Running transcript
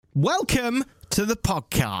Welcome to the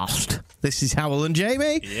podcast. This is Hywel and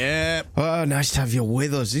Jamie. Yeah. Oh, nice to have you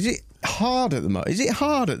with us. Is it hard at the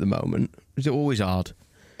moment? Is it always hard?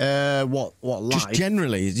 What life? Just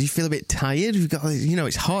generally, do you feel a bit tired? We've got,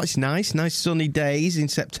 it's hot, it's nice sunny days in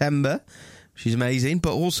September, which is amazing,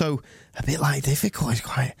 but also a bit difficult. It's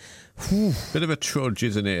quite... Bit of a trudge,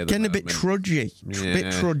 isn't it? Getting a bit trudgy. Bit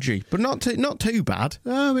trudgy, but not too bad.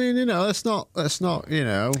 I mean, let's not, I'm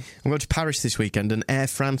going to Paris this weekend, and Air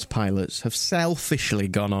France pilots have selfishly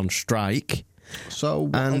gone on strike. So,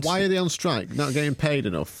 why are they on strike? Not getting paid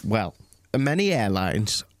enough? Well, many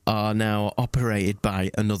airlines are now operated by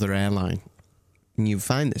another airline. And you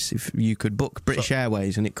find this if you could book British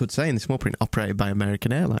Airways, and it could say in the small print operated by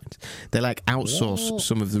American Airlines. They outsource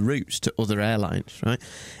some of the routes to other airlines, right?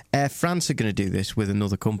 Air France are going to do this with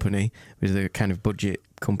another company, with a kind of budget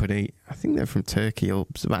company. I think they're from Turkey, or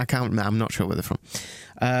I can't remember. I'm not sure where they're from.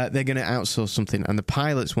 They're going to outsource something, and the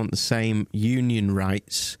pilots want the same union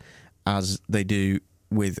rights as they do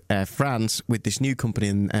with Air France, with this new company,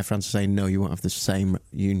 and Air France are saying, no, you won't have the same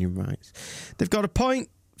union rights. They've got a point.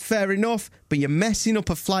 Fair enough, but you're messing up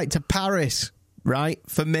a flight to Paris, right?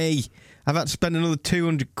 For me, I've had to spend another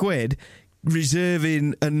 200 quid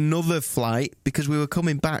reserving another flight because we were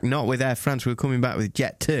coming back, not with Air France, we were coming back with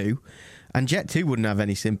Jet2, and Jet2 wouldn't have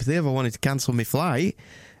any sympathy if I wanted to cancel my flight.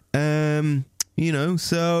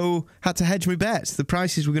 So had to hedge my bets. The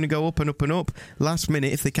prices were going to go up and up and up. Last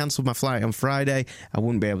minute, if they cancelled my flight on Friday, I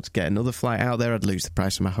wouldn't be able to get another flight out there. I'd lose the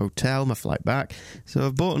price of my hotel, my flight back. So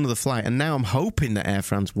I've bought another flight, and now I'm hoping that Air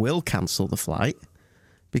France will cancel the flight,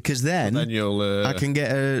 because then I can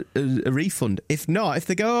get a refund. If not, if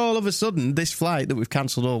they go all of a sudden, this flight that we've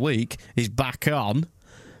cancelled all week is back on,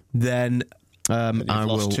 then... I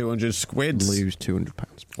lost 200 squids. Lose £200.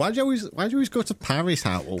 Why do you always go to Paris,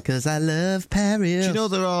 Hywel? Because I love Paris. Do you know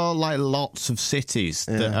there are lots of cities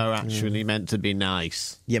that are actually meant to be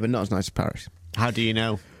nice? Yeah, but not as nice as Paris. How do you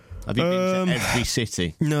know? Have you been to every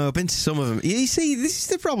city? No, I've been to some of them. You see, this is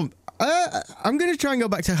the problem. I'm going to try and go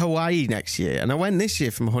back to Hawaii next year, and I went this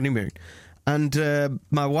year from honeymoon, and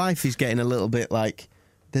my wife is getting a little bit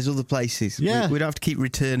there's other places. Yeah. We don't have to keep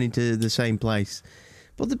returning to the same place.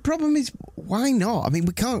 But the problem is, why not? I mean,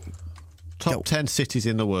 we can't... Top 10 cities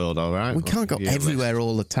in the world, all right? We can't go everywhere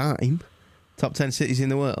all the time. Top 10 cities in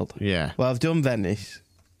the world? Yeah. Well, I've done Venice,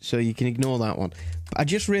 so you can ignore that one. But I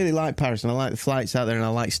just really like Paris, and I like the flights out there, and I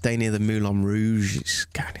like staying near the Moulin Rouge. It's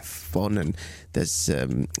kind of fun, and there's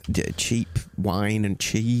cheap wine and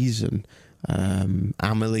cheese, and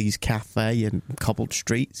Amelie's Cafe, and cobbled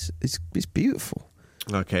streets. It's beautiful.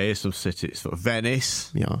 Okay, here's some cities.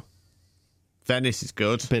 Venice. Yeah. Venice is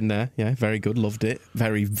good. Been there, yeah, very good, loved it.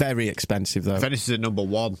 Very, very expensive, though. Venice is at number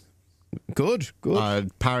 1. Good.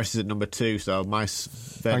 Paris is at number 2, so my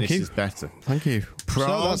Venice is better. Thank you.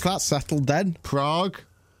 Prague. So that's settled then. Prague.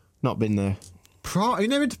 Not been there. Prague. You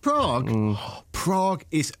never been to Prague? Prague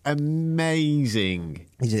is amazing.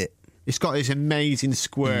 Is it? It's got this amazing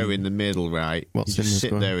square in the middle, right? What's you in the just sit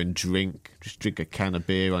square? there and drink. Just drink a can of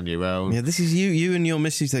beer on your own. Yeah, this is you and your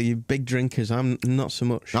missus, though. You big drinkers. I'm not so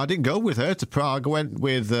much. I didn't go with her to Prague. I went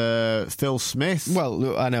with Phil Smith. Well,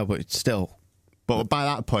 look, I know, but still. But by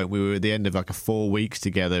that point, we were at the end of 4 weeks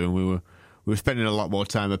together, and we were spending a lot more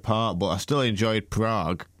time apart. But I still enjoyed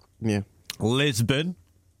Prague. Yeah. Lisbon,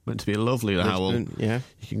 meant to be lovely. Hywel. Yeah.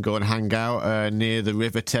 You can go and hang out near the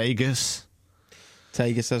River Tagus.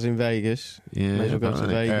 Tagus as in Vegas. Yeah. May as well go to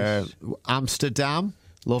Vegas. Amsterdam.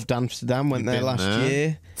 Loved Amsterdam. Went there last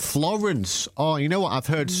year. Florence. Oh, you know what? I've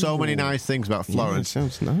heard so many nice things about Florence. Yeah,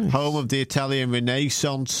 sounds nice. Home of the Italian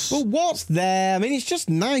Renaissance. Well, what's there? I mean, it's just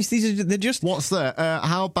nice. They're just... What's there?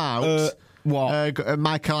 How about... what?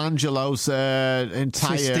 Michelangelo's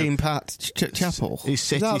entire... Sistine Chapel. His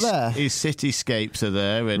cityscapes are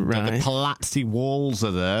there, and the Palazzi walls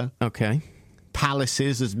are there. Okay.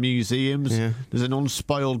 Palaces, there's museums, there's an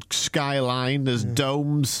unspoiled skyline, there's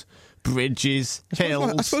domes, bridges,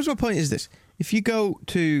 hills. I suppose my point is this. If you go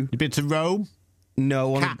to... You've been to Rome?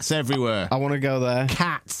 No. Cats everywhere. I want to go there.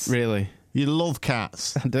 Cats. Really? You love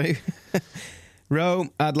cats. I do.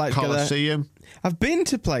 Rome, I'd like to go there. Colosseum. I've been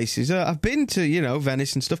to places. I've been to,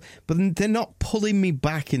 Venice and stuff, but they're not pulling me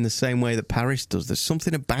back in the same way that Paris does. There's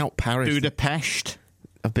something about Paris. Budapest.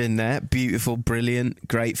 I've been there. Beautiful, brilliant,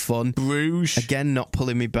 great fun. Bruges. Again, not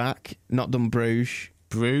pulling me back. Not done Bruges.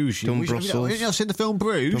 Done Brussels. Have you not seen the film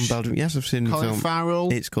Bruges? Done Belgium. Yes, I've seen Colin the film.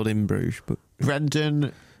 Farrell. It's called In Bruges. But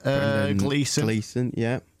Brendan Gleeson. Gleeson,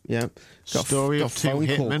 yeah. Got Story got of a two phone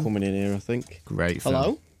call hitmen. coming in here, I think. Great film.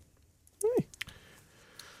 Hello? Hey.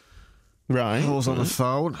 Right. Who's on the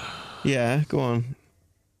phone? Yeah, go on.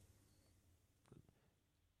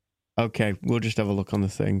 Okay, we'll just have a look on the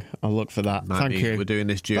thing. I'll look for that. Thank you. We're doing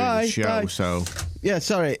this during the show, so... Yeah,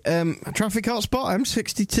 sorry. Traffic hotspot,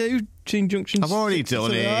 M62, Gene Junction. I've already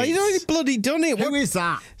done it. Oh, you've already bloody done it. Who is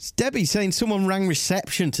that? It's Debbie saying someone rang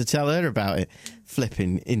reception to tell her about it.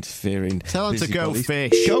 Flipping, interfering. Tell them to go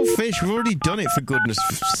busybodies. fish. Go fish. We've already done it, for goodness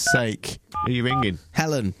sake. Who are you ringing?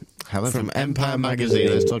 Helen From Empire Magazine.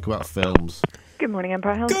 Let's talk about films. Good morning,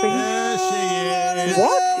 Empire. Helen speaking. There she is.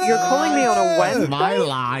 What? You're calling me on a Wednesday? My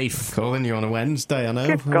life. Calling you on a Wednesday, I know.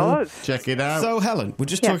 Good God. Check it out. So, Helen, we're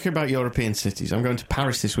just talking about European cities. I'm going to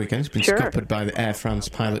Paris this weekend. It's been scuppered by the Air France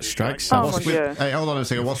pilot strike. So Oh, yeah. Hey, hold on a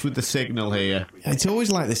second. What's with the signal here? it's always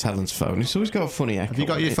like this, Helen's phone. It's always got a funny echo. Have you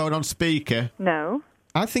got your phone on speaker? No.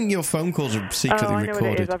 I think your phone calls are secretly I know recorded.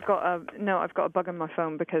 what it is. I've got a bug on my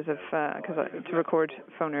phone because of to record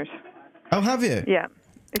phoners. Oh, have you? Yeah.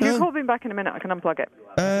 If you call me back in a minute, I can unplug it.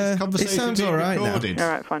 It Conversation sounds being all right now. recorded. All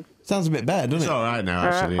right, fine. Sounds a bit bad, doesn't It's it? all right now, All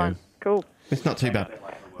right, actually. fine. Cool. It's not too bad.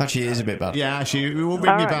 Actually, it is a bit bad. Yeah, actually, we'll ring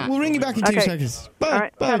All you right. back. We'll ring you back in 2 Okay. seconds. Bye. All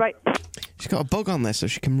right. Bye. Bye. She's got a bug on there so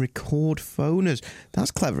she can record phoners.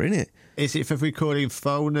 That's clever, isn't it? Is it for recording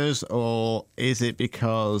phoners, or is it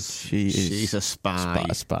because she's a spy?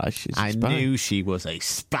 Spy. She's a I spy. knew she was a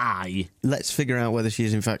spy. Let's figure out whether she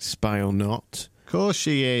is in fact a spy or not. Of course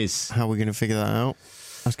she is. How are we going to figure that out?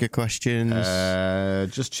 Ask her questions.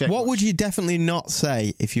 Just check. What would you definitely not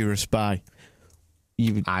say if you were a spy?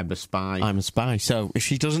 I'm a spy. I'm a spy. So if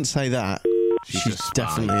she doesn't say that, she's a spy.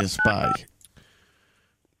 definitely a spy.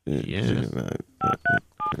 Yeah.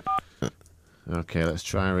 Okay, let's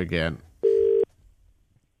try her again.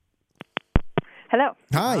 Hello.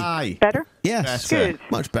 Hi. Better? Yes. Better. Good.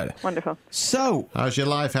 Much better. Wonderful. So, How's your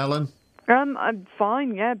life, Helen? I'm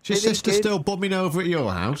fine. Yeah. Is your busy, sister good. still bumming over at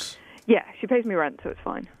your house? Yeah, she pays me rent, so it's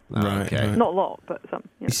fine. Right, Okay. right. Not a lot, but some.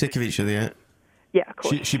 Yeah, you sick of each other yet? yeah of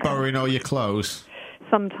course. She borrowing all your clothes?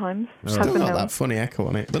 Sometimes. Still Husband got knows. that funny echo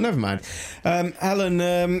on it, but never mind. Helen,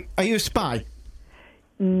 are you a spy?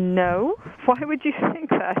 No. Why would you think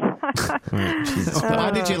that?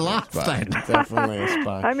 Why did you laugh then? Definitely a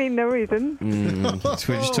spy. I mean, no reason.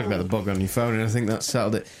 So we're just talking about the bug on your phone, and I think that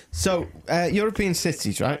settled it. So, European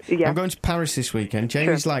cities, right? Yeah. I'm going to Paris this weekend.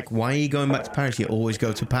 Jamie's Sure. like, why are you going back to Paris? You always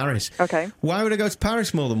go to Paris. Okay. Why would I go to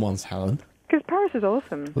Paris more than once, Helen? Because Paris is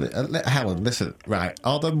awesome. Helen, listen, right.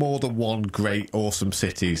 Are there more than one great, awesome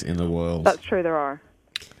cities in the world? That's true, there are.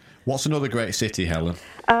 What's another great city, Helen?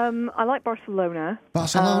 I like Barcelona.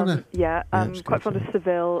 Barcelona? Yeah, it's quite good, fond of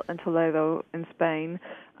Seville and Toledo in Spain.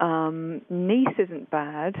 Nice isn't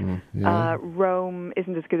bad. Rome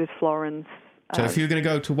isn't as good as Florence. So if you were going to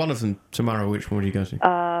go to one of them tomorrow, which one would you go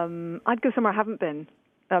to? I'd go somewhere I haven't been.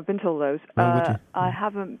 I've been to all those. Oh, would you? I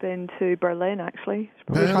haven't been to Berlin, actually. Should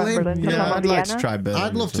probably try Berlin? Berlin. Yeah, Sometime or I'd like to Vienna. try Berlin.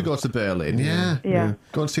 I'd love to go to Berlin, yeah. Yeah.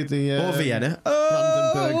 Go and see the... Or Vienna.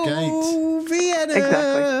 Brandenburg Gate. Oh, Vienna!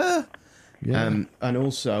 Exactly. Yeah. And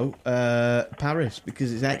also Paris,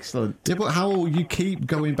 because it's excellent. Yeah, but how you keep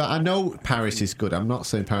going back? I know Paris is good. I'm not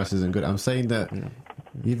saying Paris isn't good. I'm saying that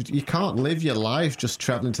you can't live your life just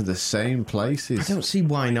travelling to the same places. I don't see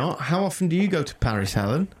why not. How often do you go to Paris,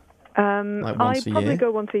 Helen? Like once I a probably year?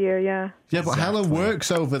 go once a year, yeah. Yeah, but Helen works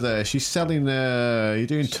over there. She's selling. You're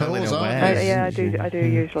doing Selling tours, away. aren't you? I do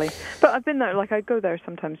usually. But I've been there, like I go there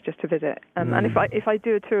sometimes just to visit. And if I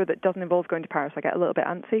do a tour that doesn't involve going to Paris, I get a little bit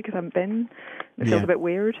antsy because I haven't been. It feels Yeah. a bit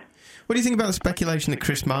weird. What do you think about the speculation that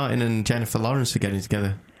Chris Martin and Jennifer Lawrence are getting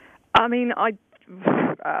together? I mean,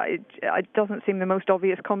 it doesn't seem the most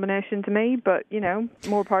obvious combination to me, but,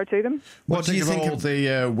 more power to them. What do you think of of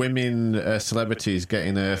the women celebrities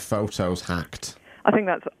getting their photos hacked? I think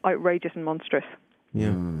that's outrageous and monstrous.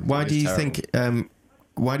 Yeah. Why do you think?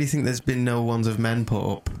 Why do you think there's been no ones of men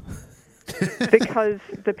put up? Because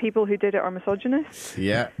the people who did it are misogynists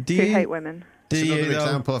Yeah. Do who you hate women. Do It's you another though?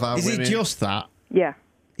 example of how Is women- it just that? Yeah.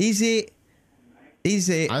 Is it?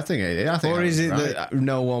 I think it is. I think Or is it right. that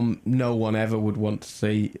no one ever would want to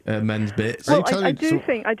see men's bits? Well, telling I me- do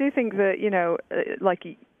think that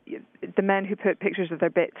the men who put pictures of their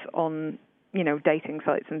bits on dating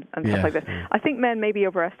sites and Yeah. stuff like this. I think men maybe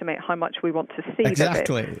overestimate how much we want to see their bits.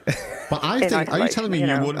 Exactly. But I in think, are you isolation, telling me you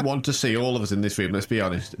you know. wouldn't want to see all of us in this room, let's be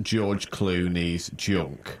honest, George Clooney's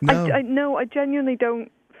junk? No. I genuinely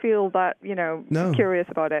don't feel that, No. curious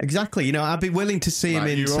about it. Exactly. I'd be willing to see him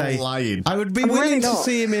Right, in, you're say... all lying. I would be I'm willing really to not.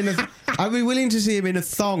 see him in a... I'd be willing to see him in a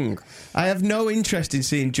thong. I have no interest in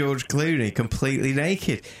seeing George Clooney completely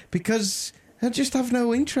naked because I just have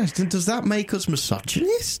no interest. And does that make us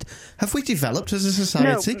misogynist? Have we developed as a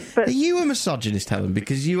society? No, but are you a misogynist, Helen,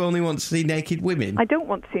 because you only want to see naked women? I don't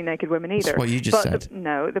want to see naked women either. That's what you just said.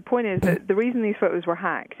 No, the point is that the reason these photos were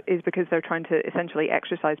hacked is because they're trying to essentially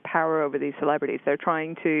exercise power over these celebrities. They're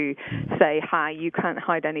trying to say, hi, you can't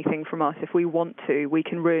hide anything from us. If we want to, we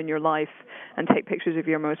can ruin your life and take pictures of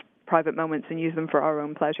your most private moments and use them for our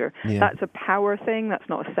own pleasure. Yeah. That's a power thing. That's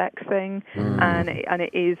not a sex thing. And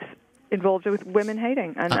it is involved with women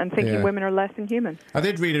hating and thinking women are less than human. I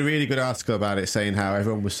did read a really good article about it, saying how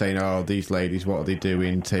everyone was saying, "Oh, these ladies, what are they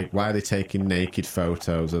doing? Why are they taking naked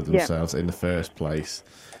photos of themselves in the first place?"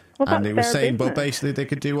 Well, and it was saying, business. well, basically they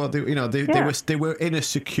could do what they were in a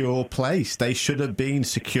secure place. They should have been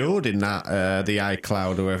secured in that the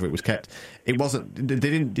iCloud or wherever it was kept. It wasn't. They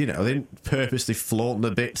didn't purposely flaunt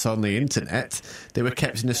the bits on the internet. They were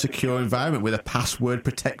kept in a secure environment with a password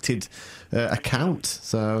protected account.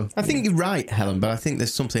 So I think you're right, Helen, but I think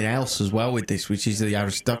there's something else as well with this, which is the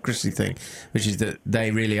aristocracy thing, which is that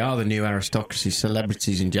they really are the new aristocracy,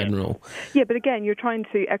 celebrities in general. Yeah, but again, you're trying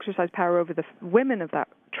to exercise power over the women of that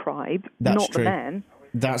tribe, That's not true. the men.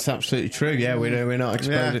 That's absolutely true. Yeah, we're not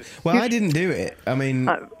exposed. Yeah. Well, I didn't do it. I mean,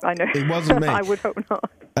 I know it wasn't me. I would hope not.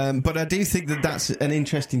 But I do think that that's an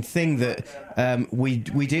interesting thing that we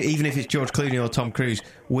do, even if it's George Clooney or Tom Cruise,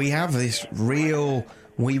 we have this real.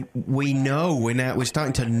 We know we're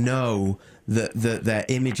starting to know that their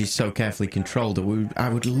image is so carefully controlled that I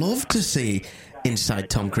would love to see inside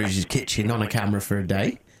Tom Cruise's kitchen on a camera for a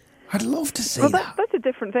day. I'd love to see that. That's a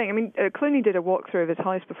different thing. I mean, Clooney did a walkthrough of his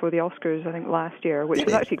house before the Oscars, I think, last year, which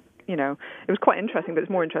was actually, it was quite interesting, but it's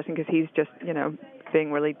more interesting because he's just,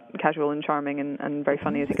 being really casual and charming and very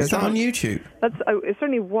funny as he goes. Is that on YouTube? It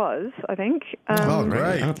certainly was, I think. Oh,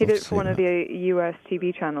 great. He did it for one of the US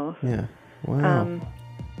TV channels. Yeah. Wow.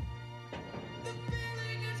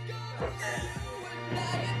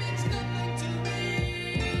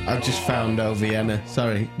 I've just found Vienna.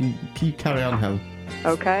 Sorry. Can you carry on, Helen?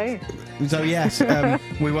 Okay. So, yes,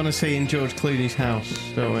 we want to see in George Clooney's house,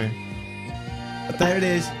 don't we? There it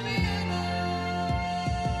is.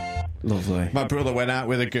 Lovely. My brother went out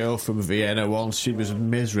with a girl from Vienna once. She was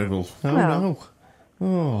miserable. Oh, no.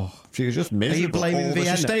 Oh. She was just miserable. Are you blaming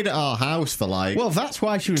Vienna? She stayed at our house for Well, that's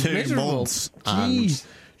why she was 2 miserable. months. Jeez.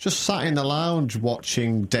 Just sat in the lounge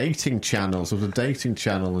watching dating channels. There was a dating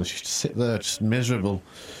channel, and she'd sit there just miserable.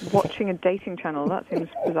 Watching a dating channel? That seems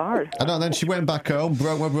bizarre. I know. Then she went back home,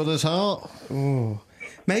 broke my brother's heart. Oh.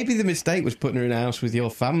 Maybe the mistake was putting her in a house with your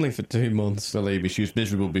family for 2 months. Believe me, she was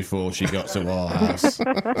miserable before she got to our house.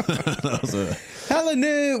 That was it. Helen,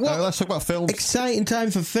 let's talk about films. Exciting time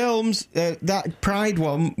for films. That Pride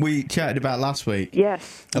one we chatted about last week.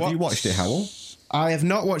 Yes. Have you watched it, Hywel? I have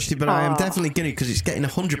not watched it, but I am definitely going to, because it's getting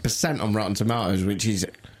 100% on Rotten Tomatoes, which is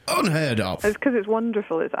unheard of. It's because it's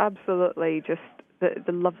wonderful. It's absolutely just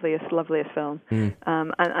the loveliest film.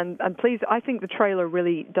 And please, I think the trailer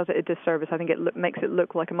really does it a disservice. I think it makes it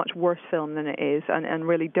look like a much worse film than it is. And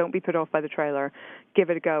really, don't be put off by the trailer. Give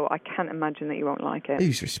it a go. I can't imagine that you won't like it.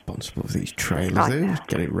 Who's responsible for these trailers? They always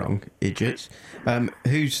get it wrong, idiots.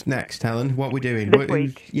 Who's next, Helen? What are we doing? This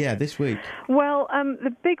week. Yeah, this week. Well,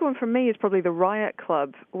 the big one for me is probably The Riot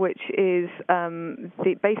Club, which is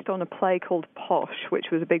based on a play called Posh,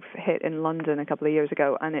 which was a big hit in London a couple of years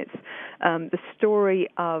ago. And it's the story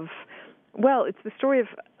of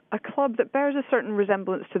a club that bears a certain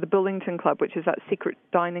resemblance to the Bullington Club, which is that secret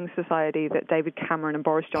dining society that David Cameron and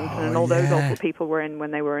Boris Johnson and all those awful people were in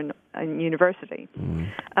when they were in university.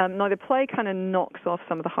 Now, the play kind of knocks off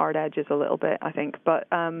some of the hard edges a little bit, I think, but...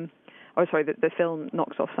 the film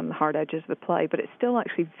knocks off some of the hard edges of the play, but it's still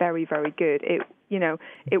actually very, very good.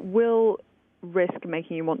 It will risk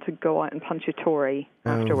making you want to go out and punch a Tory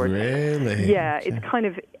afterwards. Oh, really? Yeah, it's kind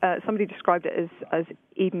of somebody described it as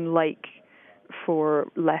Eden Lake for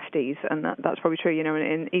lefties, and that's probably true.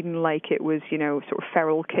 In Eden Lake, it was sort of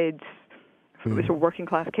feral kids. It was working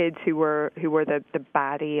class kids who were the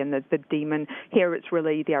baddie and the demon. Here it's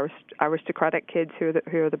really the aristocratic kids who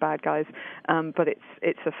are the bad guys. But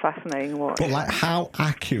it's a fascinating watch. But how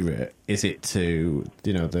accurate is it to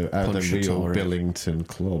the real Billington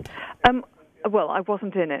Club? Well, I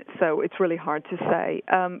wasn't in it, so it's really hard to say.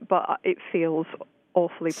 But it feels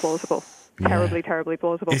awfully plausible. Terribly, terribly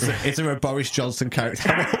plausible. Is there a Boris Johnson character?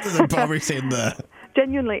 There's a Boris in there.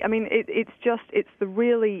 Genuinely, I mean, it's the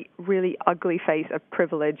really, really ugly face of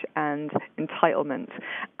privilege and entitlement,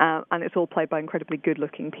 and it's all played by incredibly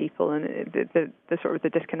good-looking people, and the sort of the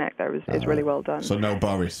disconnect there is really well done. So no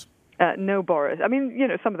Boris. No Boris. I mean,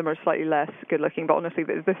 some of them are slightly less good-looking, but honestly,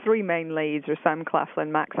 the three main leads are Sam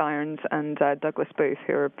Claflin, Max Irons, and Douglas Booth,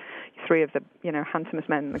 who are three of the handsomest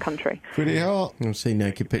men in the country. Pretty hot. I'll see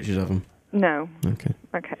naked pictures of them. No. Okay.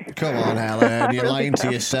 Come on, Helen, you're lying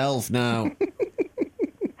to yourself now.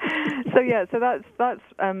 So that's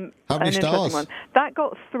How many an stars? interesting one. That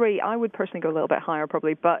got 3. I would personally go a little bit higher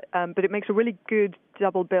probably, but it makes a really good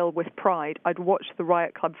double bill with Pride. I'd watch The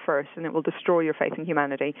Riot Club first, and it will destroy your faith in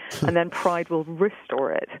humanity, and then Pride will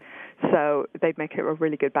restore it. So they'd make it a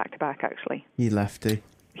really good back-to-back, actually. You lefty.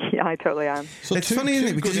 Yeah, I totally am. So It's funny, isn't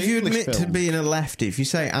it? Because if you admit to being a lefty, if you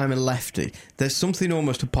say I'm a lefty, there's something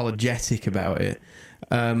almost apologetic about it.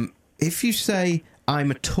 If you say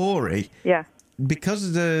I'm a Tory, Yeah.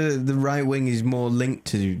 because the right wing is more linked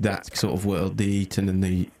to that sort of world, the Eton and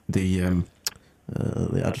the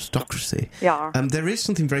aristocracy. Yeah. There is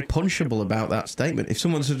something very punishable about that statement. If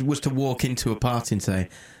someone was to walk into a party and say,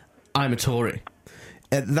 "I'm a Tory,"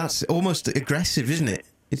 that's almost aggressive, isn't it?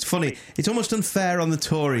 It's funny. It's almost unfair on the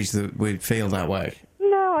Tories that we feel that way.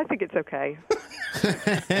 No, I think it's okay.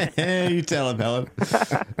 You tell him, Helen.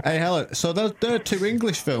 Hey, Helen, so there are 2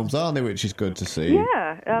 English films, aren't there, which is good to see?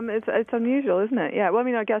 Yeah, it's unusual, isn't it? Yeah. Well, I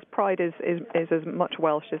mean, I guess Pride is as much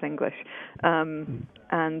Welsh as English, and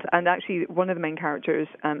actually one of the main characters,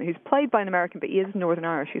 who's played by an American, but he is Northern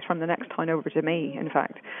Irish. He's from the next town over to me, in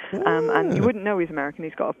fact. And you wouldn't know he's American.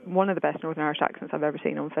 He's got one of the best Northern Irish accents I've ever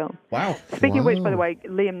seen on film. Wow. Speaking of which, by the way,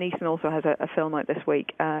 Liam Neeson also has a film out this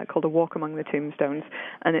week called A Walk Among the Tombstones,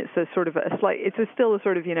 and it's a sort of still a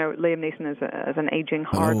sort of Liam Neeson as an aging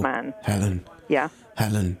hard man. Helen. Yeah.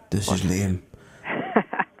 Helen, this is Liam.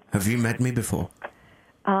 Have you met me before?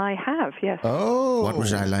 I have, yes. Oh. What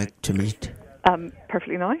was I like to meet?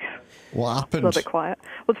 Perfectly nice. What happened? A little bit quiet.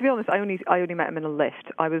 Well, to be honest, I only met him in a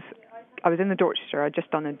lift. I was in the Dorchester. I'd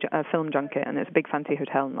just done a film junket, and it's a big fancy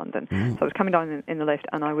hotel in London. So I was coming down in the lift,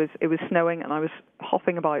 and it was snowing, and I was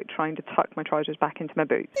hopping about trying to tuck my trousers back into my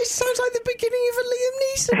boots. It sounds like the beginning of a Liam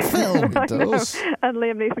Neeson film. It does. And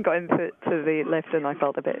Liam Neeson got into the lift, and I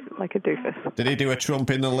felt a bit like a doofus. Did he do a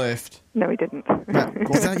Trump in the lift? No, he didn't.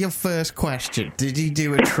 Is that your first question? Did he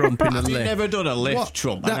do a Trump in a Have you lift? never done a lift, What?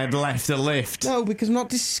 Trump, That- and then left a lift? No, because I'm not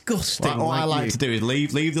disgusting. What I like you. to do is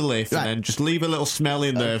leave the lift Right. and then just leave a little smell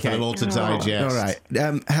in there for Okay. them all to digest. All right,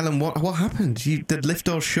 Helen. What happened? The lift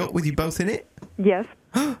door shut with you both in it, Yes.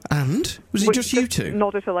 and was it Which just you two?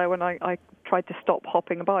 Nodded hello, and I tried to stop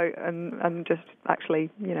hopping about and just actually,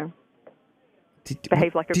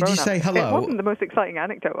 behave like a Did grown-up. you say hello? It wasn't the most exciting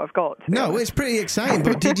anecdote I've got. to be No, honest. it's pretty exciting.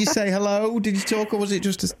 But did you say hello? Did you talk, or was it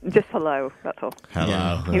just? Just hello, that's all.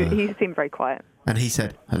 Hello. Yeah. He seemed very quiet. And he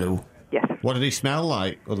said hello. Yes. What did he smell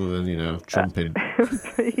like, other than, trumping?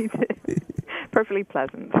 He did. Perfectly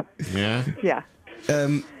pleasant. Yeah. Yeah.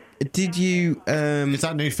 Did you? Is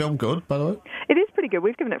that new film good, by the way? It is pretty good.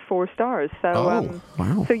 We've given it 4 stars. So,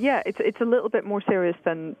 wow. So yeah, it's a little bit more serious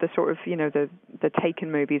than the sort of the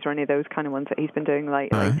Taken movies or any of those kind of ones that he's been doing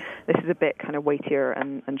lately. Right. This is a bit kind of weightier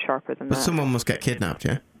and sharper than But that. someone must get kidnapped,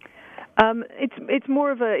 yeah. It's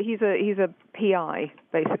more of he's a PI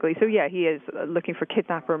basically. So yeah, he is looking for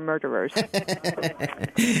kidnapper and murderers. Oh,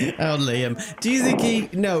 Liam, do you think he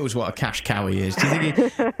knows what a cash cow he is? Do you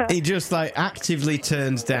think he just actively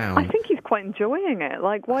turns down? I think he's quite enjoying it.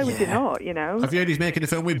 Like, why would you not? Have you heard he's making a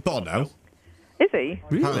film with Bono? Is he?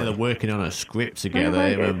 Apparently they're working on a script together, Oh,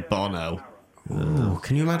 him good. and Bono. Oh,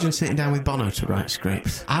 can you imagine sitting down with Bono to write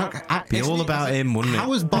scripts? Be all about him, wouldn't it?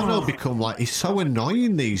 How has Bono become he's so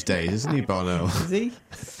annoying these days, isn't he, Bono? Is he?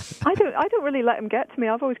 I don't really let him get to me.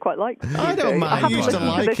 I've always quite liked him. I don't mind. I haven't I used to listened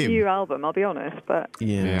like this him. new album, I'll be honest, but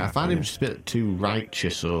Yeah, I find him just a bit too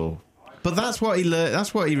righteous or... But that's what he learned.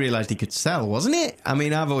 That's what he realised he could sell, wasn't it? I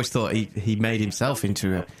mean, I've always thought he made himself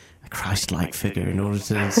into a Christ-like figure in order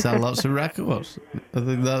to sell lots of records. I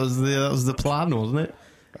think that was the plan, wasn't it?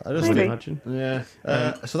 I just Maybe. Imagine. Yeah.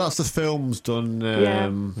 So that's the films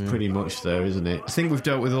done pretty much there, isn't it? I think we've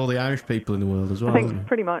dealt with all the Irish people in the world as well. I haven't think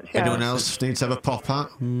pretty much, yeah. Anyone else needs to have a pop at?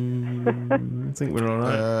 I think we're all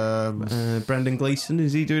right. Brendan Gleeson,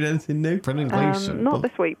 is he doing anything new? Brendan Gleeson. Not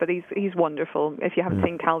this week, but he's wonderful. If you haven't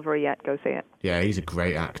seen Calvary yet, go see it. Yeah, he's a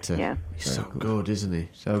great actor. Yeah. He's so good, isn't he?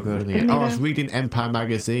 So good. Really. I was reading Empire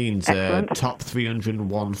Magazine's Excellent. top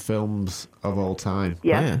 301 films of all time.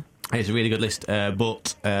 Yeah. Oh, yeah. It's a really good list,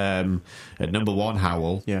 but at number 1,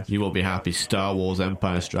 Hywel, Yeah. you will be happy, Star Wars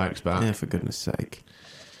Empire Strikes Back. Yeah, for goodness sake.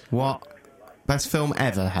 What? Best film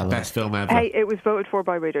ever, Helen? Best film ever. Hey, it was voted for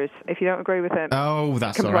by readers. If you don't agree with it, Oh,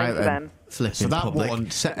 that's all complain right to then. them. Flipping So that public. one,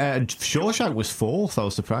 Shawshank was 4th. I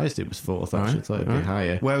was surprised it was 4th. I actually thought it'd be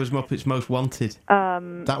higher. Where was Muppets Most Wanted?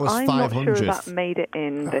 That was I'm 500th. not sure that made it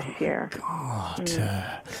in this year. God.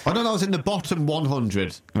 Oh no, that was in the bottom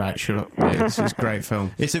 100. Right, shut up. Yeah, this is a great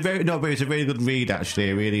film. It's a very good read. Actually,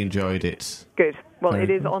 I really enjoyed it. Good. Well, Very it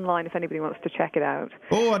is cool. online if anybody wants to check it out.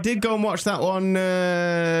 Oh, I did go and watch that one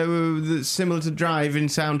that's similar to Driving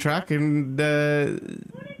soundtrack, and The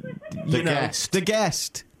Guest. The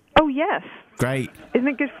Guest. Oh, yes. Great. Isn't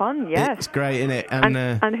it good fun? Yes. It's great, isn't it?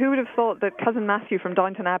 And who would have thought that Cousin Matthew from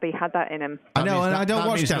Downton Abbey had that in him? I know, and I don't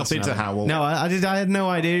watch that. Nothing to Hywel. No, I had no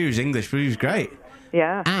idea he was English, but he was great.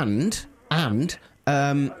 Yeah. And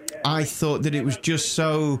I thought that it was just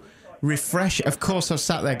so refreshing. Of course, I was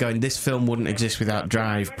sat there going, this film wouldn't exist without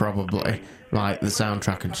Drive, probably, like the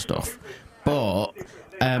soundtrack and stuff. But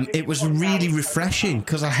it was really refreshing,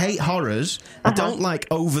 because I hate horrors. I don't like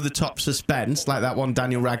over-the-top suspense, like that one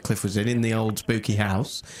Daniel Radcliffe was in the old spooky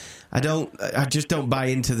house. I just don't buy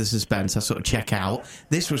into the suspense. I sort of check out.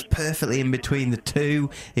 This was perfectly in between the two.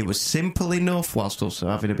 It was simple enough whilst also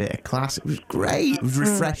having a bit of class. It was great. It was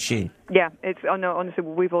refreshing. Yeah, honestly,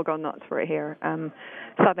 we've all gone nuts for it here.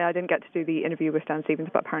 Sadly, I didn't get to do the interview with Stan Stevens,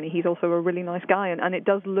 but apparently he's also a really nice guy, and it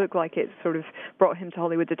does look like it's sort of brought him to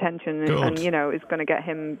Hollywood's attention, and it's going to get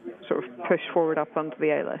him sort of pushed forward up onto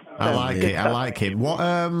the A-list. So, I like him.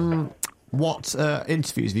 What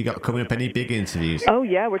interviews have you got coming up? Any big interviews? Oh,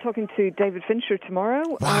 yeah, we're talking to David Fincher tomorrow,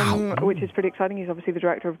 which is pretty exciting. He's obviously the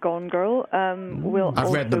director of Gone Girl.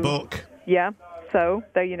 I've read the book. Yeah, so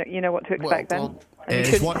there you know what to expect then.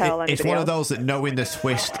 It's one of those that knowing the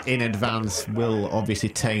twist in advance will obviously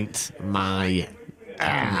taint my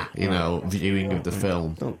viewing of the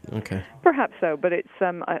film. Oh, okay. Perhaps so, but it's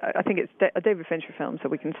I think it's a David Fincher film, so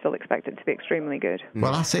we can still expect it to be extremely good.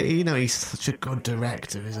 Well, I say, he's such a good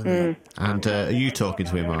director, isn't he? And are you talking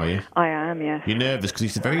to him, are you? I am, yes. You're nervous because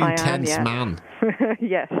he's a very intense man.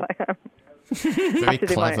 Yes, I am. Very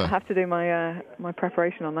clever. I have to do my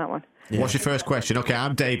preparation on that one. Yeah. What's your first question? Okay,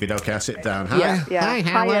 I'm David. Okay, I'll sit down. Hi. Yeah. Hi,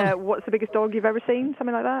 Hywel. Hi, what's the biggest dog you've ever seen?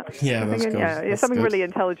 Something like that? Yeah, that's good. Yeah, something good. really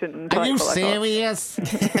intelligent and Are you insightful, serious?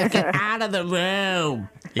 Get out of the room.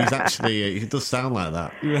 He's actually, he does sound like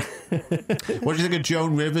that. What do you think of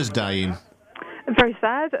Joan Rivers dying? Very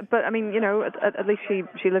sad, but I mean, at least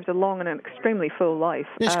she lived a long and an extremely full life.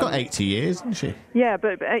 Yeah, she's got 80 years, hasn't she? Yeah,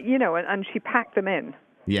 but and she packed them in.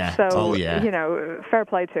 Yeah. So, yeah. Fair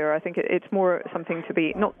play to her. I think it's more something to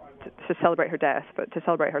be not to celebrate her death, but to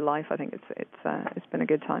celebrate her life. I think it's been a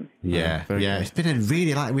good time. Yeah. It's been a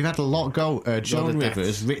really we've had a lot go. Joan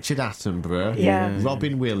Rivers, Richard Attenborough,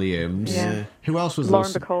 Robin Williams. Yeah. Who else was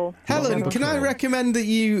Lauren Bacall. Helen, can I recommend that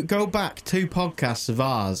you go back 2 podcasts of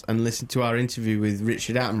ours and listen to our interview with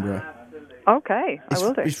Richard Attenborough? Okay, I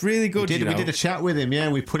will do. It's really good. We did a chat with him. Yeah,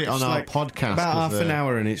 we put it on our podcast. About half an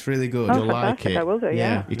hour, and it's really good. You'll like it. I will do.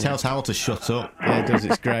 Yeah. He tells Hal to shut up. Yeah, it does.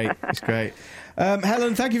 It's great. It's great.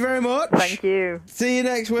 Helen, thank you very much. Thank you. See you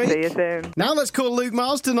next week. See you soon. Now let's call Luke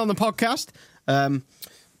Marsden on the podcast.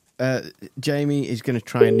 Jamie is going to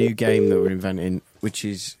try a new game that we're inventing, which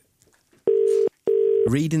is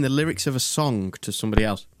reading the lyrics of a song to somebody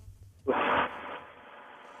else.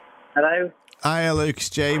 Hello? Hi, Luke. It's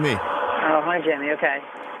Jamie. Oh, hi, Jamie. Okay.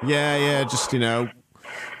 Yeah. Just we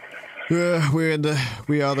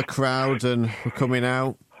are the crowd, and we're coming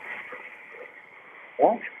out.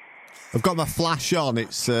 What? I've got my flash on.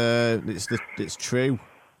 It's true.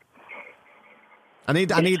 I need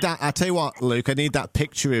that. I tell you what, Luke. I need that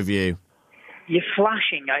picture of you. You're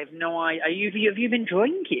flashing. I have no idea. Have you been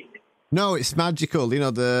drinking? No, it's magical.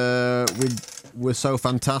 We're so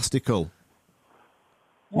fantastical.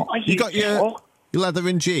 What are You got your leather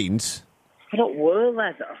and jeans. I don't wear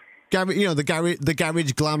leather. The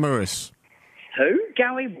garage glamorous. Who?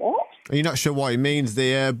 Gary what? Are you not sure what it means?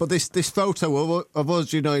 But this photo of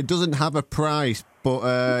us, it doesn't have a price, but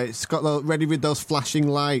it's got ready with those flashing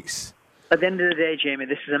lights. At the end of the day, Jamie,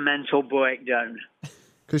 this is a mental breakdown.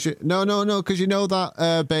 Because you know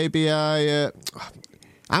that, baby,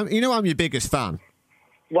 I'm your biggest fan.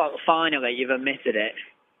 Well, finally, you've admitted it.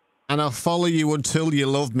 And I'll follow you until you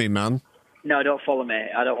love me, man. No, don't follow me.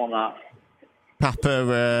 I don't want that.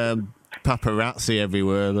 Paparazzi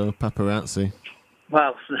everywhere, though. Paparazzi.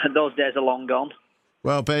 Well, those days are long gone.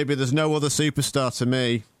 Well, baby, there's no other superstar to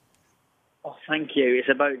me. Oh, thank you. It's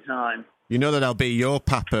about time. You know that I'll be your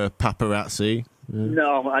paparazzi.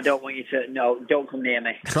 No, I don't want you to. No, don't come near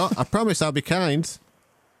me. I promise I'll be kind.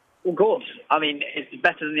 Well, good. I mean, it's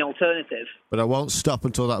better than the alternative. But I won't stop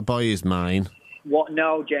until that boy is mine. What?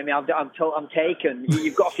 No, Jamie, I'm taken.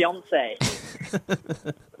 You've got a fiancé.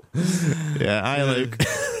 Yeah, hi, Luke.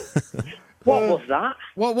 What was that?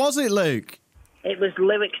 What was it, Luke? It was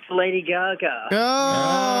lyrics to Lady Gaga.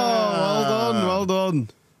 Oh, well done.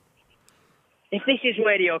 If this is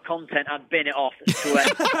radio content, I'd bin it off. I swear.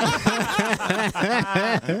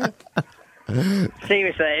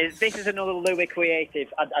 Seriously, if this is another Louis creative,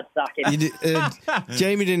 I'd sack him.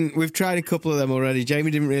 Jamie didn't. We've tried a couple of them already.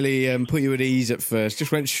 Jamie didn't really put you at ease at first.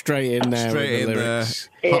 Just went straight in there with the lyrics.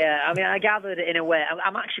 Yeah, I mean, I gathered it in a way.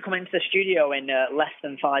 I'm actually coming to the studio in less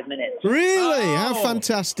than 5 minutes. Really? How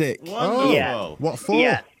fantastic! Oh, yeah. What for?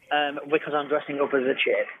 Yeah, because I'm dressing up as a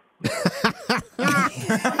chick.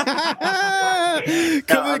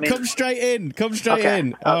 Come straight in. Come straight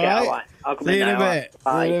in. Okay, all right. I'll come See in you in a now. bit.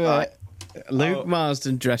 Bye. See you in a Bye. bit. Luke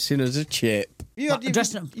Marsden dressing as a chip. You've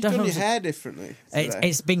done your hair differently.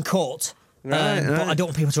 It's been cut, but I don't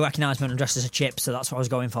want people to recognise me when I'm dressed as a chip, so that's what I was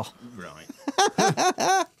going for. Right.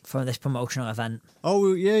 For this promotional event.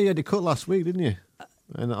 Oh, yeah, you had it cut last week, didn't you?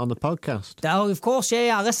 On the podcast. Oh, of course,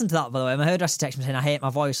 yeah, I listened to that, by the way. My hairdresser texted me saying I hate my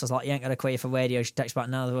voice. I was like, you ain't got a queer for radio. She texted back,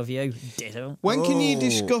 neither of you. Ditto. When can you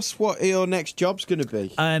discuss what your next job's going to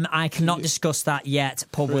be? I cannot discuss that yet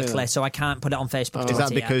publicly, so I can't put it on Facebook. Is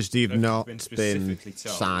that because you've not been been specifically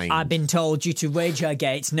told? signed? I've been told due to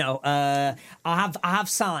Radiogate. No, I have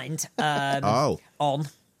signed on. Oh,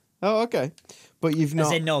 okay. But you've not.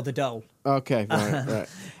 As in, no, the dough. Okay, right.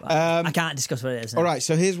 I can't discuss what it is. No. All right,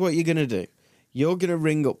 so here's what you're going to do. You're going to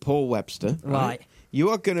ring up Paul Webster. Right. You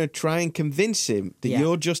are going to try and convince him that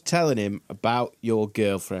you're just telling him about your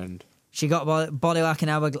girlfriend. She got a body like an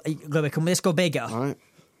hourglass. Can this go bigger? All right.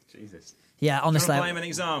 Jesus. Yeah, honestly. Can I play him an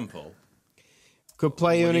example? Could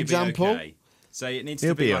play you an Will example. Okay? Say it needs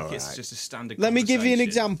to be like it's just a standard. Let me give you an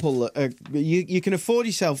conversation. example. You can afford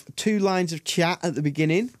yourself 2 lines of chat at the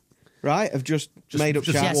beginning, right? Of just made up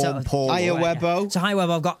chat. Hiya, Webbo. So, hi,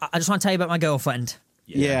 Webbo. I just want to tell you about my girlfriend.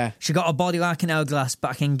 Yeah. She got a body like an hourglass, but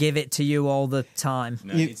I can give it to you all the time.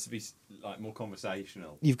 No, it needs to be like more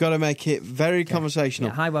conversational. You've got to make it very conversational.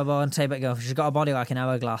 Yeah, hi, Webbo. I want to tell you about girlfriend. She's got a body like an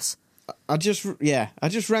hourglass. I just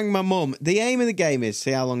rang my mum. The aim of the game is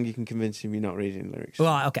see how long you can convince him you're not reading lyrics.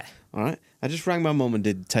 Right, okay. All right. I just rang my mum and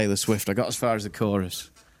did Taylor Swift. I got as far as the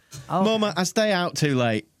chorus. Oh, Mum, I stay out too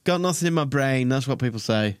late. Got nothing in my brain. That's what people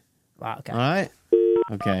say. Right, okay. All right.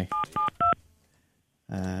 Okay.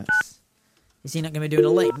 Is he not going to be doing a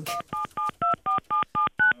link?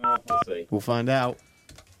 We'll see. We'll find out.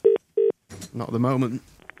 Not at the moment.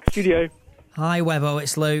 Studio. Hi, Webbo.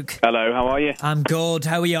 It's Luke. Hello, how are you? I'm good.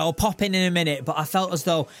 How are you? I'll pop in a minute, but I felt as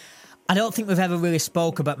though I don't think we've ever really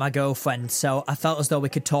spoke about my girlfriend, so I felt as though we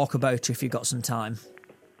could talk about her if you've got some time.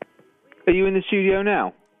 Are you in the studio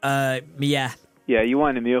now? Yeah. Yeah, you're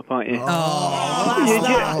winding me up, aren't you?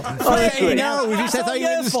 Honestly. No, you said that you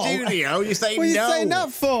were in the studio. You say What are you no. saying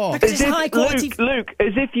that for? Because it's high quality. Luke,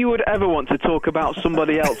 as if you would ever want to talk about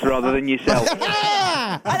somebody else rather than yourself.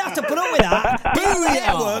 I'd have to put up with that.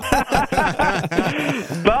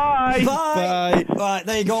 Bye. Bye. Right,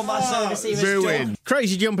 there you go. My service even Ruined.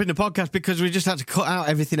 Crazy jump in the podcast because we just had to cut out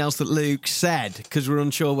everything else that Luke said because we're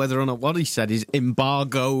unsure whether or not what he said is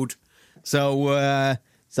embargoed. So,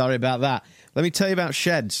 sorry about that. Let me tell you about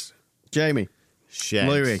sheds. Jamie.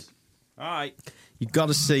 Sheds. Louis. All right. You've got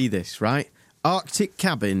to see this, right?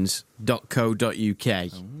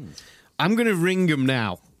 arcticcabins.co.uk. I'm going to ring them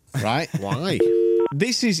now, right? Why?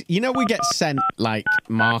 This is, we get sent, like,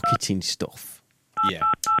 marketing stuff. Yeah.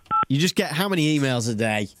 You just get how many emails a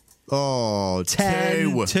day? Oh,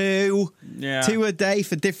 10, 2. Yeah. 2 a day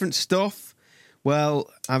for different stuff. Well,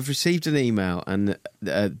 I've received an email, and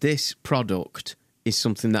this product is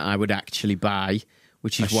something that I would actually buy,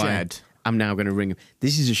 which is why shed. I'm now going to ring them.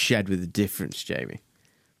 This is a shed with a difference, Jamie.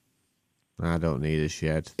 I don't need a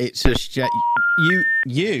shed. It's a shed.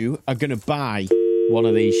 You are going to buy one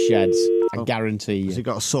of these sheds. I guarantee you. Has it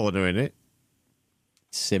got a sauna in it?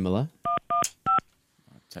 Similar.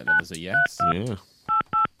 I'd take that as a yes. Yeah.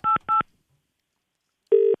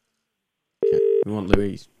 Okay. We want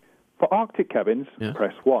Louise. For Arctic cabins, Yeah.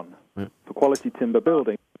 press 1. Yeah. For quality timber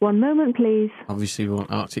building. 1 moment, please. Obviously, we want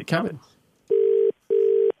Arctic cabins.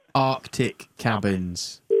 Arctic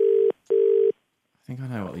cabins. I think I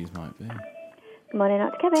know what these might be. Good morning,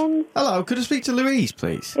 Arctic Cabins. Hello, could I speak to Louise,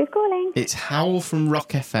 please? Who's calling? It's Hywel from Rock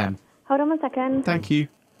FM. Hold on 1 second. Thank you.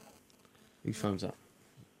 Whose phone's that?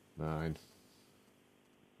 9.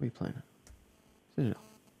 What are you playing at? Is it?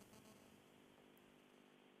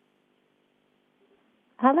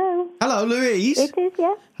 Hello. Hello, Louise. It is,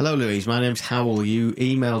 yeah. Hello, Louise. My name's Hywel. You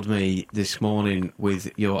emailed me this morning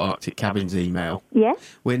with your Arctic Cabins email. Yes.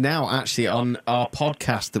 We're now actually on our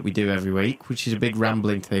podcast that we do every week, which is a big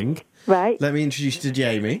rambling thing. Right. Let me introduce you to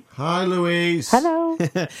Jamie. Hi, Louise. Hello.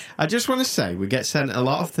 I just want to say, we get sent a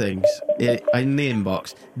lot of things in the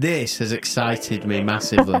inbox. This has excited me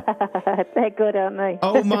massively. They're good, aren't they?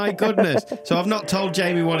 Oh, my goodness. So I've not told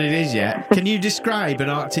Jamie what it is yet. Can you describe an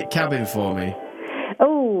Arctic cabin for me?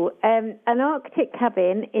 Oh, an Arctic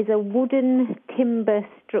cabin is a wooden timber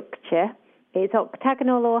structure. It's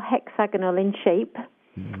octagonal or hexagonal in shape.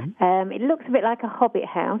 Mm-hmm. It looks a bit like a hobbit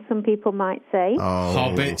house, some people might say. Oh,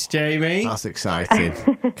 Hobbits, Jamie. that's exciting.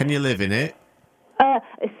 Can you live in it?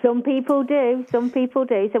 Some people do. Some people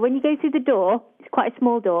do. So when you go through the door, it's quite a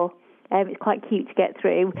small door. It's quite cute to get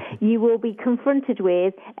through. You will be confronted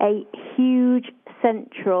with a huge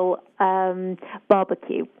central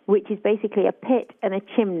barbecue, which is basically a pit and a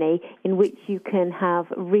chimney in which you can have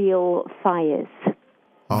real fires.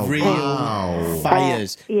 Oh, Real wow.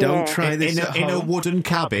 fires. Yeah. Don't try this in a wooden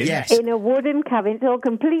cabin? Yes. In a wooden cabin. It's all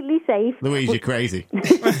completely safe. Louise, you're crazy. We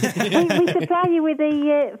supply you with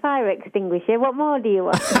a fire extinguisher. What more do you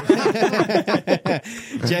want?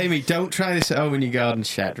 Jamie, don't try this at home in your garden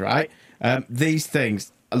shed, right? These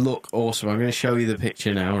things look awesome. I'm going to show you the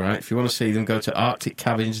picture now, right? If you want to see them, go to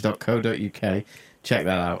arcticcabins.co.uk. Check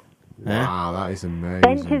that out. Wow, that is amazing.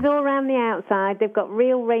 Benches all around the outside. They've got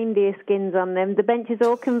real reindeer skins on them. The benches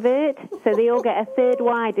all convert, so they all get a third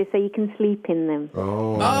wider so you can sleep in them.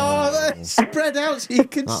 Oh, they're spread out so you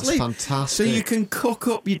can sleep. That's fantastic. So you can cook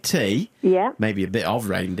up your tea. Yeah. Maybe a bit of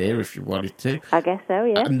reindeer if you wanted to. I guess so,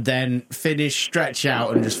 yeah. And then finish, stretch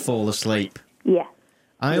out and just fall asleep. Yeah.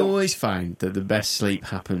 I always find that the best sleep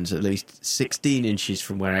happens at least 16 inches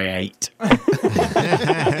from where I ate.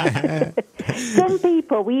 Some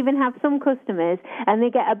people, we even have some customers, and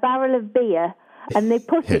they get a barrel of beer and they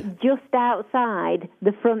put it just outside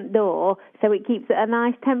the front door so it keeps at a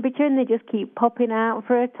nice temperature, and they just keep popping out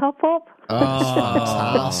for a top-up. Oh,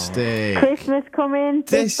 fantastic. Christmas coming,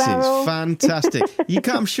 this big barrel. is fantastic.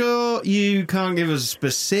 I'm sure you can't give us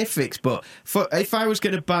specifics, but if I was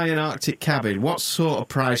going to buy an Arctic cabin, what sort of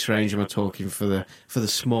price range am I talking for the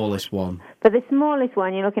smallest one? For the smallest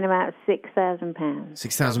one, you're looking about £6,000.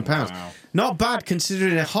 £6,000. Wow. Not bad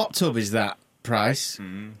considering a hot tub is that price.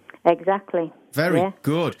 Exactly. Very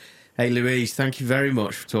good. Hey, Louise, thank you very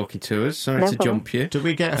much for talking to us. Sorry No to problem. jump you. Do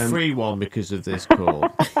we get a free one because of this call?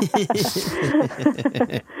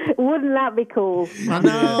 Wouldn't that be cool? I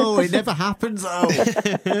know, it never happens though.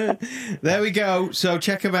 There we go. So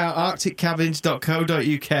check them out,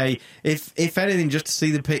 arcticcabins.co.uk. If anything, just to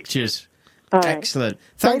see the pictures. All right. Excellent.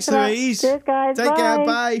 Thanks, a lot. Louise. Cheers, guys. Take Bye. care.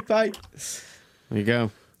 Bye. Bye. There you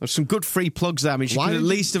go. There's some good free plugs there. I mean, she Why could at did-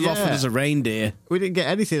 least have offered yeah. us a reindeer. We didn't get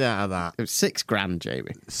anything out of that. It was £6,000,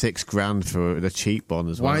 Jamie. £6,000 for the cheap one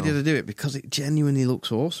as well. Why did I do it? Because it genuinely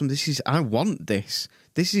looks awesome. I want this.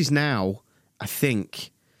 This is now, I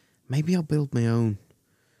think, maybe I'll build my own.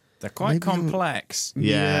 They're quite Maybe complex.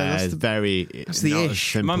 Yeah, that's it's the- very. that's the not as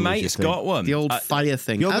ish. simple My as you mate's think. got one. The old fire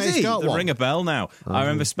thing. Your Has mate's he? got They one? ring a bell now. I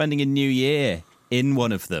remember spending a New Year in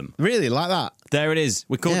one of them. Really, like that? There it is.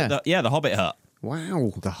 We called Yeah. it the Hobbit Hut.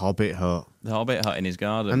 Wow. The Hobbit hut. The Hobbit Hut in his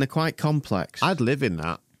garden. And they're quite complex. I'd live in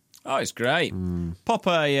that. Oh, it's great. Pop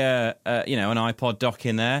an iPod dock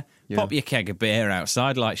in there. Pop your keg of beer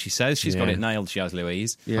outside, like she says. She's got Yeah. it nailed, she has,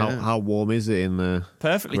 Louise. Yeah. How warm is it in there?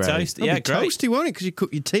 Perfectly Great. toasty. It'll Yeah, be great. toasty, won't it? Because you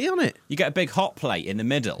cook your tea on it. You get a big hot plate in the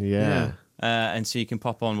middle. Yeah. And so you can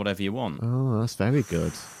pop on whatever you want. Oh, that's very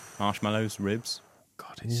good. Marshmallows, ribs.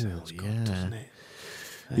 God, it smells good, doesn't it?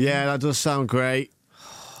 Yeah, that does sound great.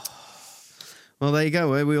 Well, there you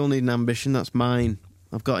go. We all need an ambition. That's mine.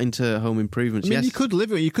 I've got into home improvements. I mean, yes. you could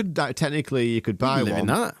live in it. You could technically, you could buy live in one,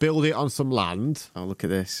 that. build it on some land. Oh, look at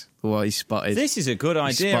this. What he spotted. This is a good He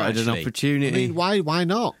idea, spotted an actually. I opportunity. mean, why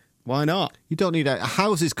not? Why not? You don't need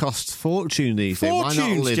houses cost fortune these days.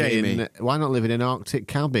 Fortunes, Jamie. Why not live in an Arctic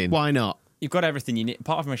cabin? Why not? You've got everything you need.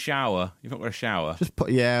 Apart from a shower. You've not got a shower. Just put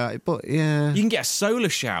but yeah. You can get a solar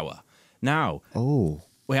shower. Now, Oh,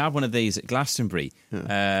 we had one of these at Glastonbury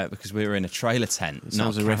because we were in a trailer tent, It not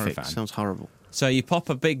sounds a horrific. caravan. Sounds horrible. So you pop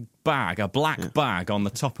a big bag, a black bag, on the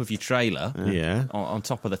top of your trailer, yeah. on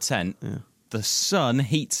top of the tent. The sun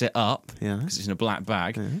heats it up Yeah. because it's in a black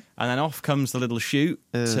bag, and then off comes the little chute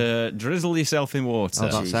to drizzle yourself in water.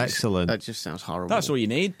 Oh, that's excellent. That just sounds horrible. That's all you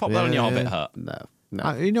need. Pop that on your Yeah. Hobbit hut.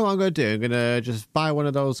 No. You know what I'm going to do? I'm going to just buy one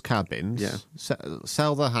of those cabins, Yeah.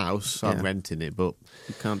 sell the house. I'm Yeah. renting it, but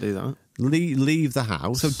You can't do that. leave the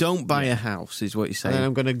house. So don't buy a house, is what you're And saying. then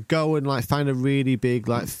I'm going to go and find a really big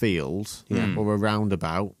field or a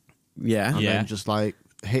roundabout, Yeah. and Yeah. then just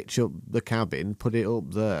hitch up the cabin, put it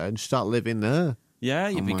up there, and start living there. Yeah,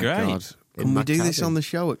 you'd Oh be my great. God. In Can we my do this cabin. on the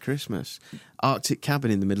show at Christmas? Arctic cabin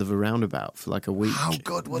in the middle of a roundabout for like a week. How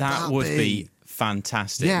good would That that would be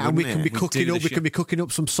fantastic. Yeah, and we wouldn't can be it? cooking up. We can be cooking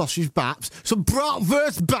up some sausage baps, some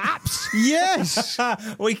bratwurst baps. Yes.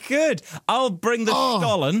 We could. I'll bring the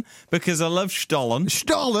Stollen because I love Stollen.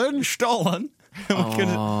 Stollen.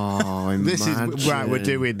 This is right. We're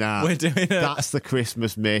doing that. We're doing it. That's the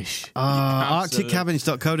Christmas mish.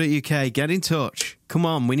 ArcticCabins.co.uk. Get in touch. Come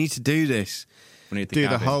on, we need to do this. We need Do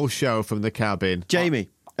the whole show from the cabin. Jamie,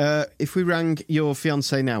 if we rang your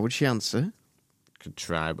fiancée now, would she answer? Could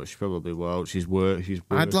try, but she probably won't. She's working.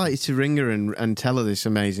 I'd like you to ring her and tell her this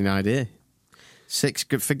amazing idea.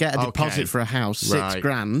 Forget a deposit for a house, Right.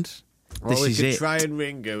 $6,000. Well, This we is could it. try and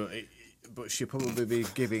ring her, but she'll probably be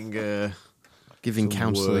giving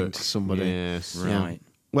counselling work. to somebody. Yes. Right.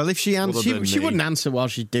 Well, if she answers, Other than she me. wouldn't answer while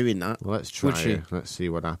she's doing that. Well, let's try Would she? it. Let's see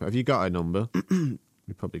what happens. Have you got a number?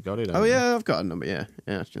 You probably got it. Oh, haven't you? yeah, I've got a number, yeah.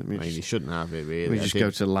 I mean, you shouldn't have it, really. Let me just go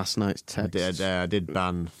to last night's I text. did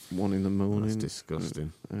ban. 1 in the morning. That's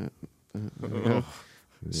disgusting.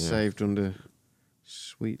 Saved under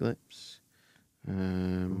Sweet Lips.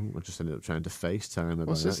 I just ended up trying to FaceTime her.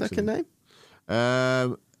 What's by the second accident.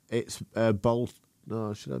 name? It's Bolt.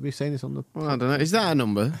 No, should I be saying this on the? Well, I don't know. Is that a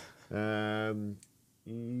number?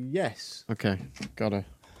 Yes. Okay, got her.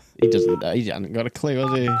 He doesn't. He hasn't got a clue,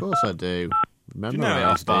 has he? Of course I do. Do you know it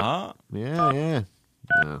off by heart? Yeah.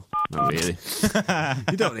 No, not really.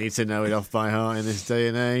 You don't need to know it off by heart in this day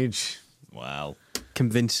and age. Well,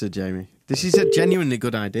 Convince her, Jamie. This is a genuinely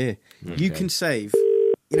good idea. You can save.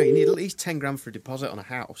 You need at least 10 grand for a deposit on a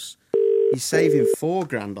house. You're saving 4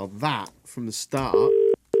 grand on that from the start.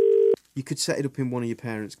 You could set it up in one of your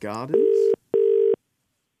parents' gardens.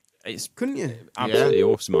 Couldn't you? Absolutely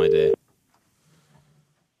awesome idea.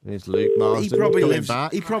 There's Luke Marsden. He probably coming lives.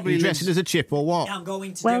 back. He probably you lives. dressing as a chip or what? Yeah, I'm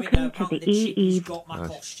going to Welcome do it now. to the Apparently the EE. Chippy's got my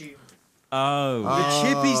costume. Oh. The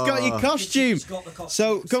Chippy's got your costume. Chippy's got the costume,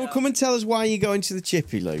 So so- come and tell us why you're going to the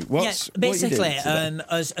Chippy, Luke. What you basically, doing today?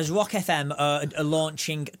 as Rock FM are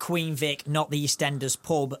launching Queen Vic, not the EastEnders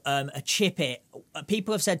pub, a Chippy.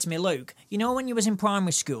 People have said to me, Luke, when you was in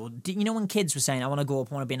primary school, when kids were saying, I want to grow up,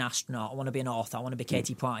 I want to be an astronaut, I want to be an author, I want to be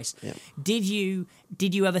Katie Price. Yeah. Did you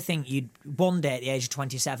ever think you'd one day at the age of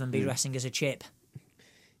 27 be dressing as a chip?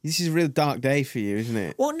 This is a real dark day for you, isn't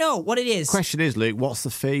it? Well, no, what it is... Question is, Luke, what's the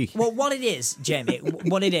fee? Well, what it is, Jamie,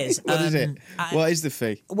 what it is... What is it? What is the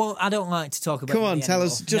fee? Well, I don't like to talk about... Come on, money tell anymore.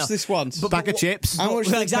 us just No. this once. Bag of chips. How much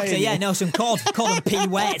Well, are they exactly, paying yeah, you? no, some cod and pea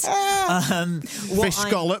wet. Fish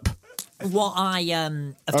scallop. What I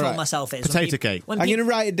have told right. myself is... Potato cake. I'm going to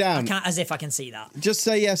write it down. As if I can see that. Just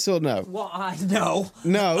say yes or no. What I know...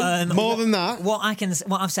 No, more than that. What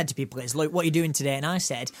I've said to people is, look, what are you doing today? And I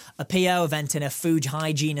said, a PO event in a food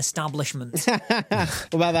hygiene establishment.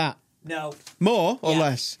 What about that? No. More or Yeah.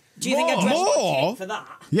 less? Do you think I'd dress like More? a chip for that?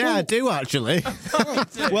 Yeah, I do actually.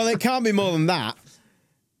 Well, it can't be more than that.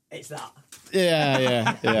 It's that.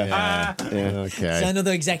 Yeah. Okay. It's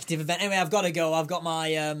another executive event. Anyway, I've got to go. I've got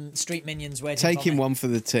my street minions waiting for Taking me. one for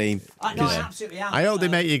the team. I absolutely am. I hope they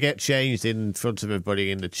make you get changed in front of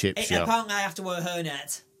everybody in the chip shop. Apparently, I have to wear a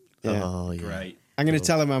hairnet. Yeah. Oh, yeah. Great. I'm going to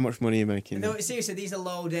tell them how much money you're making. No, seriously, these are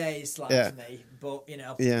low days to me. But,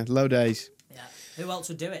 Yeah, low days. yeah. Who else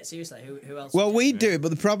would do it? Seriously, who else? Well, would we do it,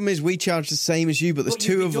 but the problem is we charge the same as you, but there's But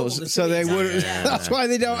you'd two be of double us, the so fee, they exactly, wouldn't. yeah. That's why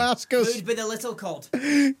they don't ask us. Who'd be the little cod?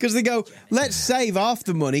 Because they go, let's save half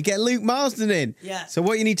the money, get Luke Marsden in. Yeah. So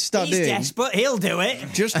what you need to start He's doing, desperate. He'll do it.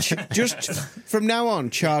 just from now on,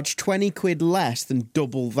 charge 20 quid less than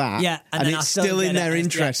double that. Yeah, and then it's I still still in get their it,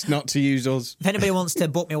 interest not to use us. If anybody wants to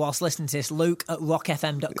book me whilst listening to this, Luke at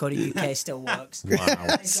rockfm.co.uk still works.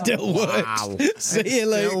 Wow. Still works. See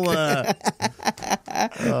you, Luke.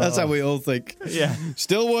 Still, That's how we all think. Yeah.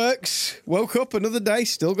 Still works. Woke up another day,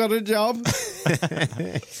 still got a job.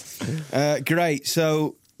 Great.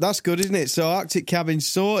 So that's good, isn't it? So Arctic Cabin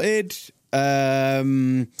sorted.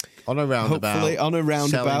 on a roundabout. Hopefully on a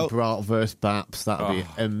roundabout. Selling bratwurst baps. That would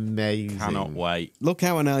be amazing. Cannot wait. Look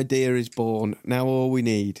how an idea is born. Now all we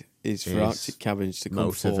need is for Is Arctic Cabins to come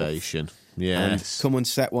motivation. forth Yes. and come and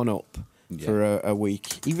set one up for a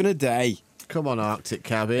week, even a day. Come on, Arctic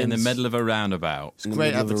Cabins. In the middle of a roundabout. It's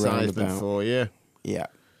great middle of a advertisement roundabout. for you.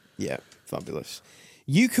 Yeah, fabulous.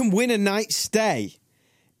 You can win a night's stay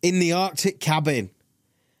in the Arctic Cabin.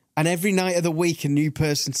 And every night of the week, a new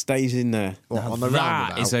person stays in there. What, on the That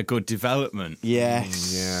roundabout? is a good development.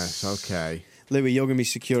 Yes. Yes, okay. Louis, you're going to be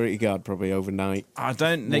security guard probably overnight. I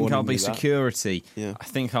don't think Warning I'll be you that. security. Yeah. I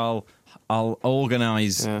think I'll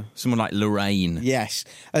organise someone like Lorraine. Yes.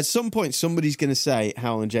 At some point, somebody's going to say,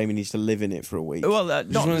 Hywel and Jamie needs to live in it for a week. Well, I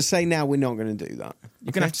just want to say now we're not going to do that.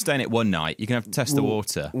 You're going to have to stay in it one night. You're going to have to test the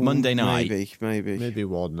water. Monday night. Maybe. Maybe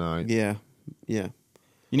one night. Yeah.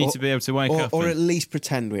 You need to be able to wake up. Or and- at least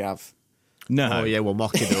pretend we have. No. Oh, yeah, we'll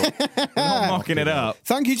mock it up. We're not mocking it up.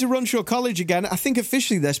 Thank you to Runshaw College again. I think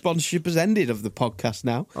officially their sponsorship has ended of the podcast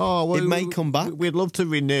now. Oh, well, it may come back. We'd love to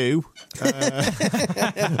renew. I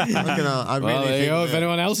really there you go. If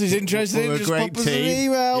anyone else is interested, we're a just great pop us an team.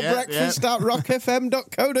 email, Yeah,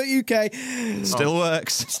 breakfast@rockfm.co.uk. Still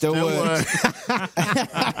works. Still works.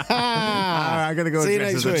 I'm going to go See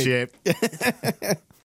and you dress next as a week. chip.